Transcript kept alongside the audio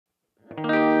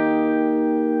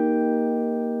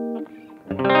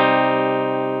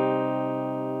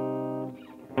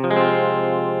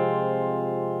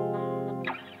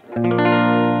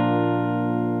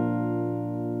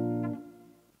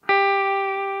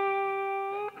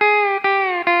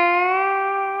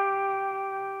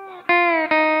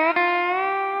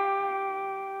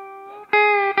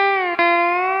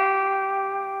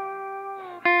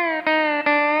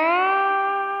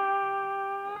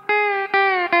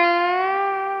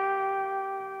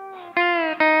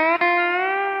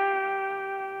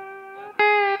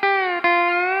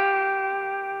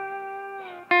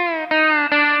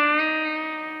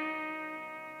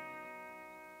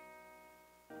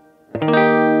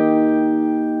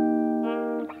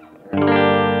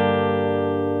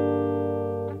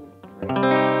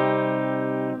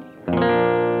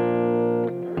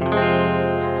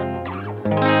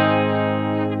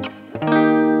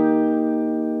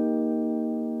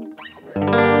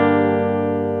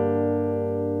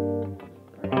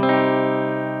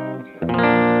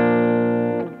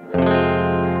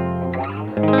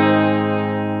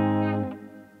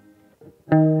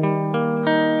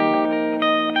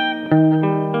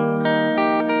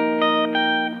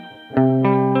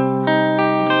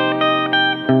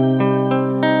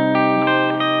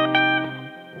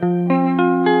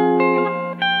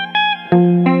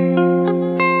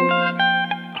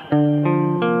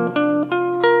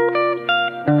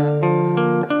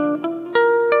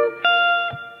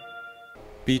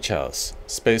Beach House,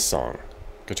 Space Song,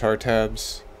 Guitar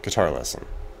Tabs, Guitar Lesson.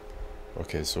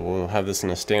 Okay, so we'll have this in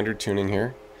a standard tuning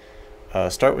here.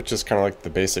 Start with just kind of like the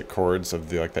basic chords of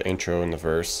the intro and the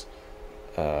verse.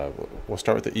 We'll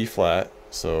start with the E flat,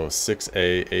 so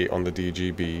 6A, 8 on the D,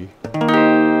 G, B. Alright,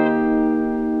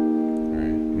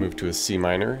 move to a C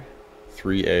minor,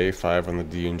 3A, 5 on the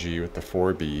D and G with the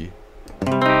 4B.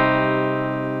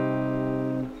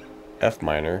 F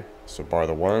minor, so bar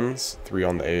the ones, 3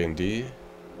 on the A and D.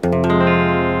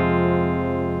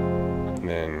 And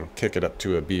then kick it up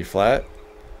to a B flat,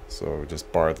 so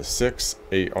just bar the 6,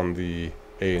 8 on the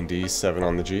A and D, 7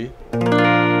 on the G.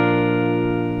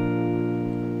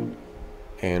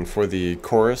 And for the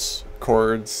chorus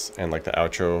chords and like the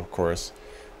outro chorus,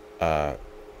 a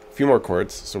few more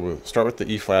chords. So we'll start with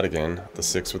the E flat again, the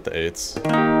 6 with the 8s.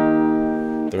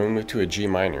 Then we'll move to a G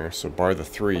minor, so bar the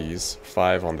 3s,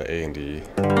 5 on the A and D.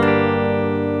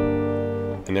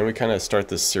 And then we kind of start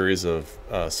this series of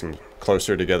some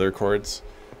closer together chords.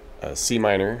 C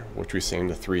minor, which we sing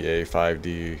the 3A,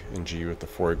 5D, and G with the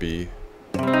 4B.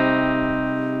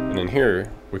 And then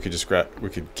here, we could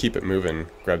keep it moving,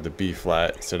 grab the B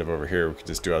flat instead of over here. We could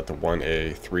just do out the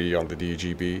 1A, 3 on the D,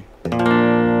 G, B. Right,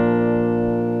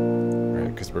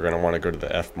 because we're going to want to go to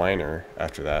the F minor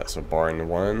after that. So barring the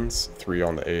 1s, 3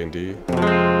 on the A and D.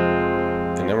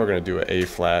 And then we're going to do an A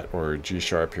flat or G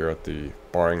sharp here at the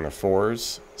barring the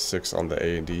 4s, 6 on the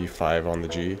A and D, 5 on the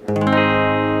G.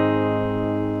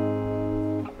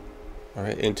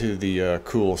 Alright, into the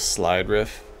cool slide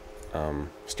riff.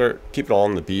 Keep it all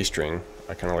on the B string.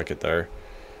 I kind of like it there.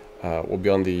 We'll be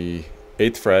on the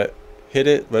 8th fret, hit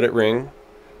it, let it ring.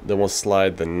 Then we'll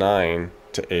slide the 9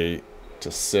 to 8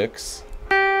 to 6.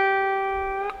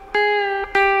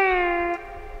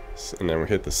 And then we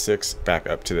hit the 6 back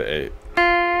up to the 8.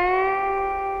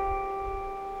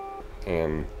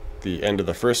 And the end of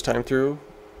the first time through,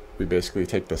 we basically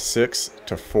take the 6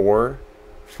 to 4,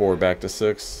 4 back to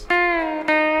 6. And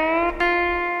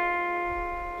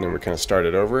then we kind of start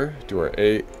it over, do our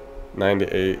 8, 9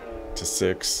 to 8 to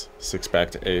 6, 6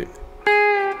 back to 8.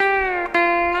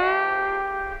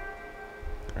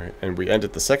 Alright, and we end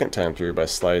it the second time through by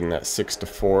sliding that 6 to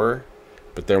 4,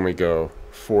 but then we go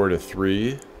 4 to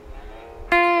 3,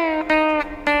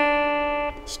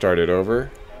 start it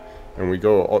over, and we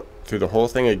go through the whole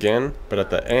thing again, but at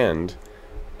the end,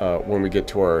 when we get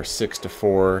to our 6 to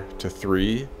 4 to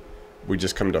 3, we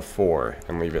just come to 4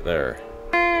 and leave it there.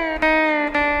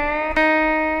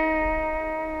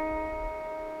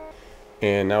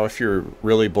 And now if you're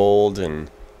really bold and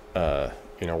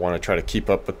want to try to keep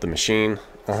up with the machine,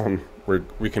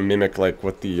 we can mimic like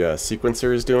what the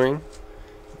sequencer is doing,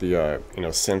 the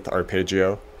synth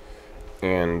arpeggio,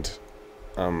 and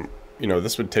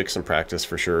this would take some practice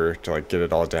for sure to like get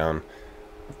it all down,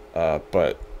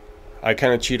 but I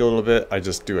kind of cheat a little bit. I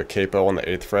just do a capo on the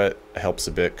 8th fret. It helps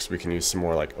a bit because we can use some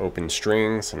more like open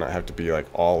strings and not have to be like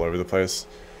all over the place,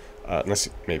 unless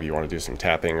maybe you want to do some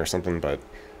tapping or something. But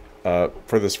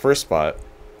for this first spot,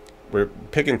 we're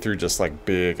picking through just like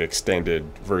big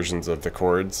extended versions of the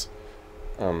chords.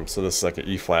 So this is like an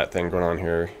E flat thing going on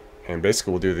here, and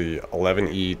basically we'll do the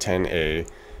 11E, 10A,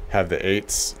 have the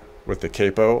 8s with the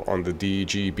capo on the D,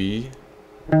 G, B,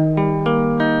 and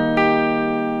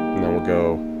then we'll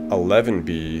go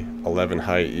 11B, 11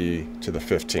 high E to the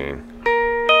 15.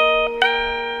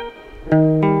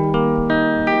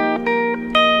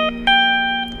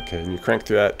 Okay, and you crank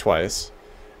through that twice.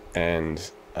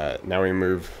 And now we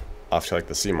move off to like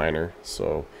the C minor.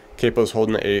 So capo's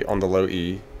holding the 8 on the low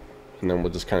E, and then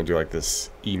we'll just kind of do like this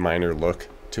E minor look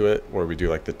to it, where we do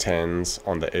like the 10s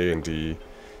on the A and D.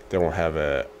 Then we'll have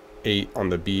a 8 on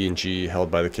the B and G held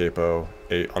by the capo,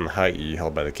 8 on the high E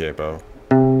held by the capo.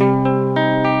 And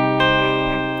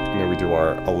then we do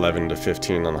our 11 to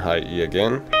 15 on the high E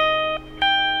again.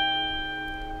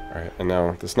 Alright, and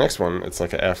now this next one, it's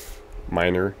like a F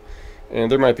minor. And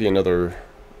there might be another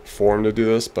form to do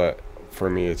this, but for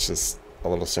me it's just a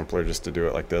little simpler just to do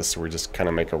it like this. So we just kind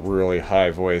of make a really high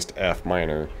voiced F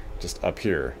minor just up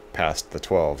here past the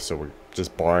 12, so we're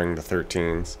just barring the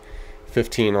 13s,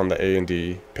 15 on the A and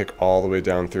D, pick all the way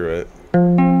down through it.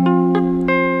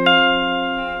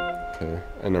 Okay,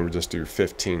 and then we just do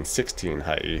 15, 16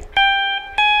 high E.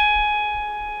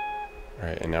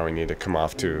 Alright, and now we need to come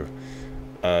off to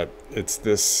it's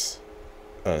this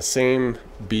same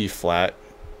B flat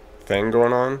thing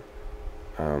going on.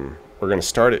 We're going to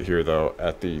start it here though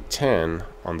at the 10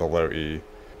 on the low E,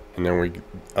 and then we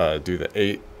do the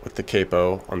 8 with the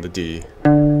capo on the D,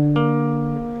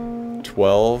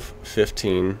 12,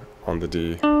 15 on the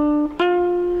D,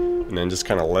 and then just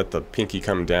kind of let the pinky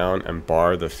come down and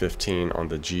bar the 15 on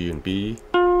the G and B.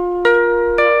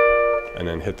 and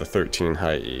then hit the 13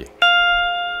 high E.